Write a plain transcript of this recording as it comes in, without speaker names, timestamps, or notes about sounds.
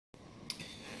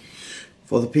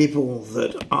For the people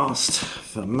that asked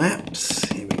for maps,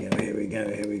 here we go, here we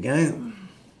go, here we go.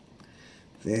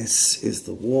 This is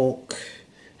the walk.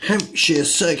 Hampshire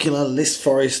Circular, Liss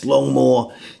Forest,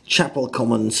 Longmoor, Chapel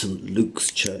Common, St Luke's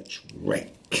Church,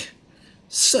 Rake.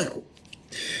 Circle.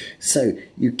 So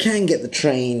you can get the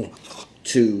train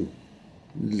to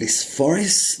Liss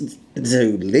Forest,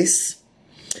 to Liss.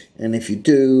 And if you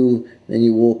do, then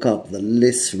you walk up the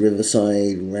Liss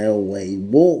Riverside Railway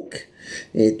Walk.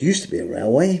 It used to be a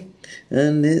railway,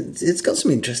 and it's got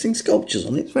some interesting sculptures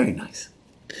on it. It's very nice.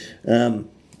 And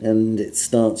it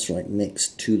starts right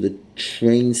next to the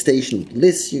train station at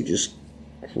Liss. You just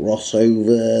cross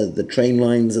over the train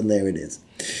lines and there it is.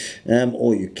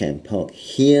 Or you can park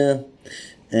here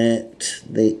at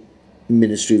the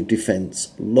Ministry of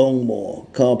Defence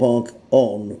Longmoor car park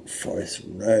on Forest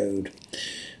Road.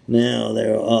 Now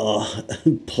there are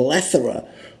a plethora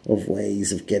of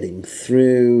ways of getting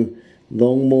through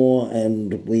Longmoor,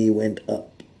 and we went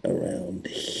up around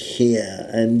here,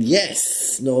 and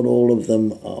yes, not all of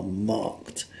them are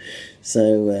marked.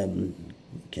 So we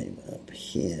came up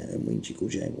here and we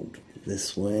jiggle-jaggled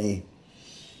this way.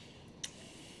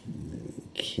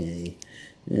 Okay,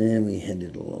 and we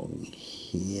headed along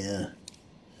here,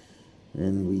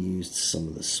 and we used some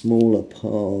of the smaller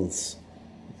paths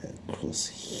across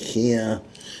here,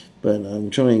 but I'm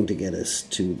trying to get us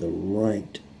to the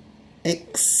right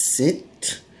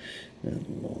exit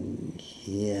along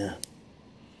here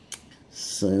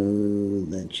so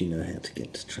that you know how to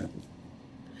get to travel.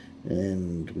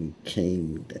 And we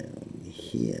came down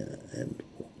here and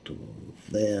walked along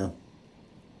there,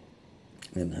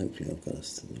 and hopefully I've got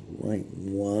us to the right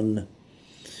one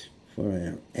for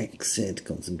our exit,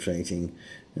 concentrating.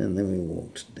 And then we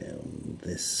walked down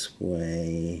this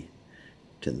way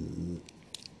to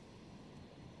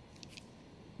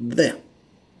there.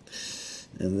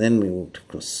 And then we walked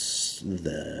across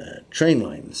the train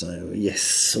line. So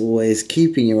yes, always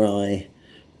keeping your eye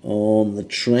on the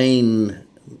train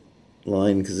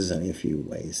line, because there's only a few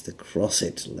ways to cross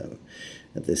it. Although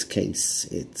in this case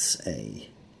it's a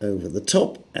over the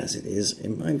top, as it is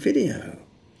in my video.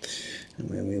 And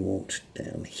when we walked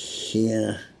down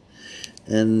here,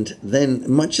 and then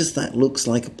much as that looks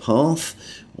like a path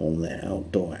on the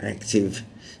outdoor active,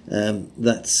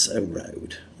 that's a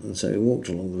road. And so we walked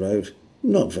along the road,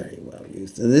 not very well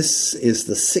used. And this is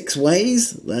the 6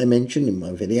 ways that I mentioned in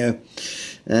my video.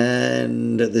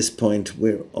 And at this point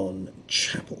we're on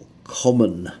Chapel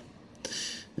Common.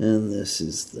 And this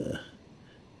is the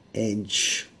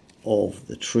edge of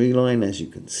the tree line, as you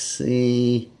can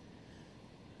see.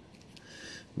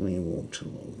 We walked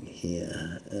along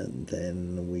here, and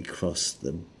then we crossed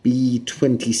the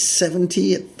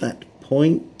B2070 at that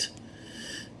point,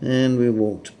 and we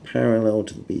walked parallel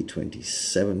to the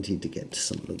B2070 to get to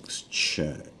St Luke's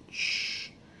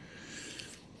Church.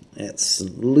 At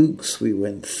St Luke's we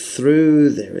went through.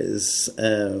 There is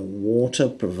water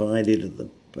provided at the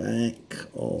back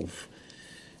of,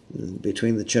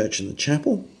 between the church and the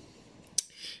chapel,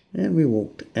 and we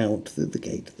walked out through the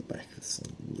gate at the back of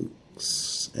St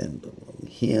Luke's and along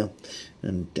here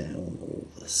and down all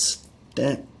the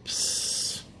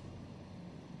steps.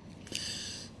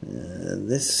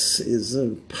 This is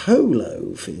a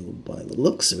polo field by the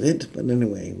looks of it, but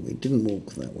anyway, we didn't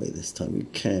walk that way this time. We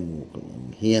can walk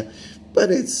along here,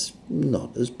 but it's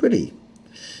not as pretty.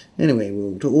 Anyway, we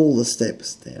walked all the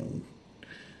steps down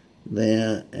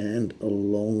there and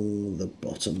along the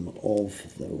bottom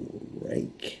of the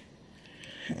Rake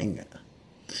hangar.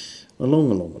 Along,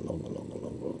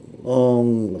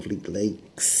 lovely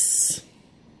lakes.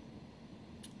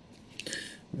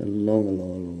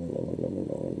 Along.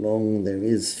 There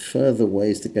is further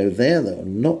ways to go there that are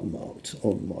not marked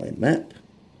on my map,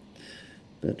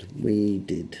 but we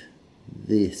did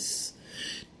this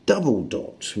double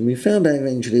dot, and we found out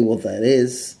eventually what that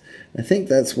is. I think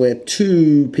that's where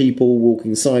 2 people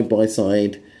walking side by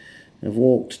side have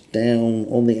walked down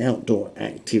on the Outdoor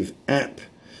Active app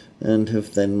and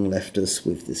have then left us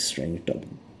with this strange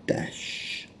double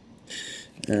dash.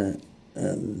 At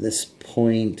this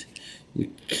point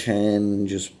you can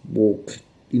just walk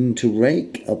into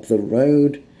Rake up the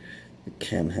road, the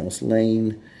Canhouse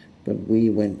Lane, but we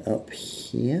went up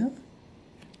here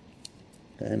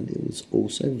and it was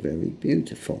also very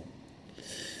beautiful.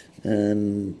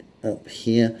 And up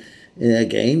here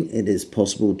again, it is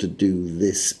possible to do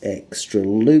this extra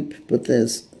loop, but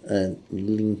there's a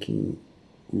linking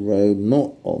road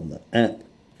not on the app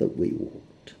that we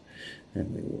walked,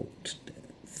 and we walked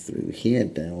through here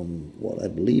down what I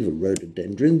believe are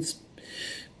rhododendrons.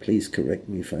 Please correct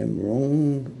me if I'm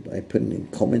wrong by putting in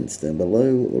comments down below.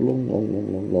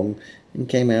 Along, and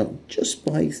came out just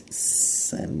by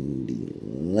Sandy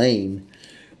Lane,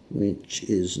 which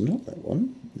is not that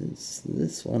one, it's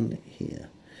this one here,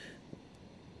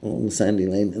 along Sandy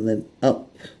Lane, and then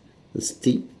up the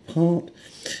steep part.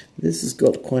 This has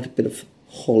got quite a bit of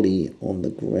holly on the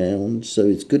ground, so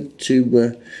it's good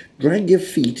to drag your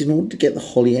feet in order to get the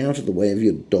holly out of the way of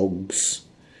your dog's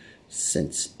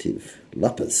sensitive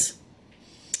luppers.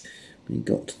 We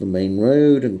got to the main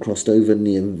road and crossed over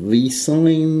near V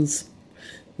signs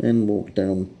and walked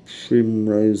down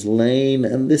Primrose Lane,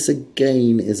 and this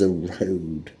again is a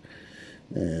road,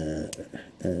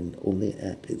 and on the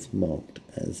app it's marked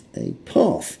as a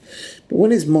path. But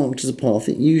when it's marked as a path,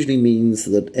 it usually means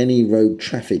that any road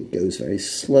traffic goes very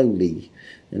slowly,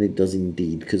 and it does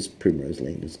indeed, because Primrose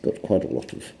Lane has got quite a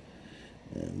lot of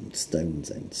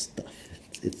stones and stuff.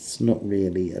 It's not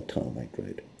really a tarmac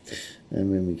road.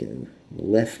 And then we go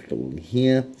left along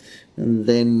here, and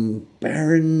then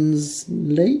Barron's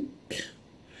Lake,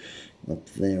 up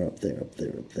there, up there, up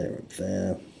there, up there, up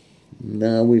there.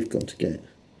 Now we've got to get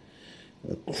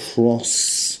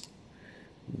across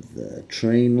the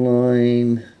train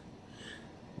line,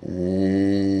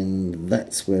 and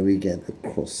that's where we get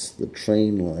across the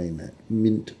train line at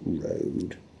Mint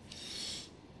Road.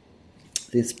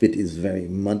 This bit is very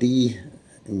muddy,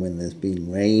 and when there's been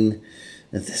rain,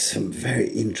 and there's some very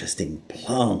interesting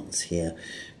plants here,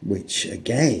 which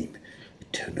again, I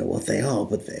don't know what they are,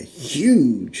 but they're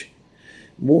huge,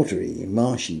 watery,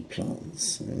 marshy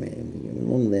plants. I mean,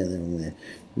 along there, along there.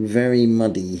 Very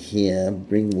muddy here.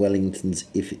 Bring Wellingtons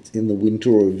if it's in the winter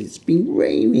or if it's been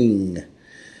raining.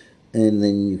 And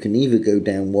then you can either go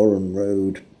down Warren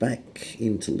Road back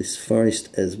into Liss Forest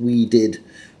as we did,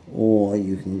 or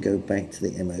you can go back to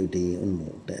the MOD and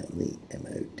walk down the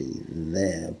MOD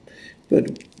there.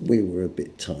 But we were a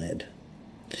bit tired.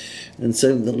 And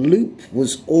so the loop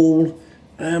was all,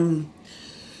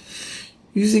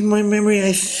 using my memory,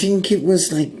 I think it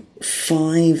was like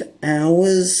 5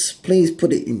 hours. Please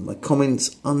put it in my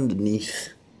comments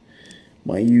underneath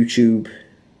my YouTube.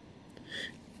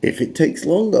 If it takes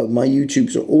longer, my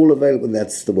YouTubes are all available.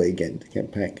 That's the way again to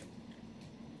get back.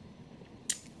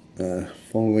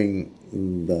 Following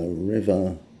the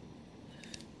river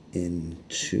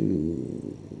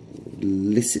into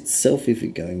Liss itself if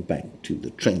you're going back to the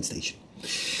train station.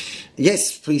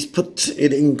 Yes, please put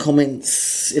it in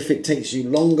comments if it takes you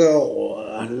longer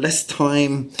or less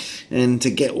time. And to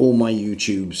get all my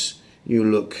YouTubes, you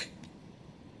look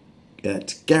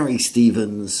at Gary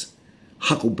Stevens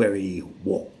Huckleberry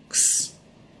Walks.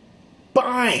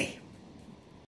 Bye!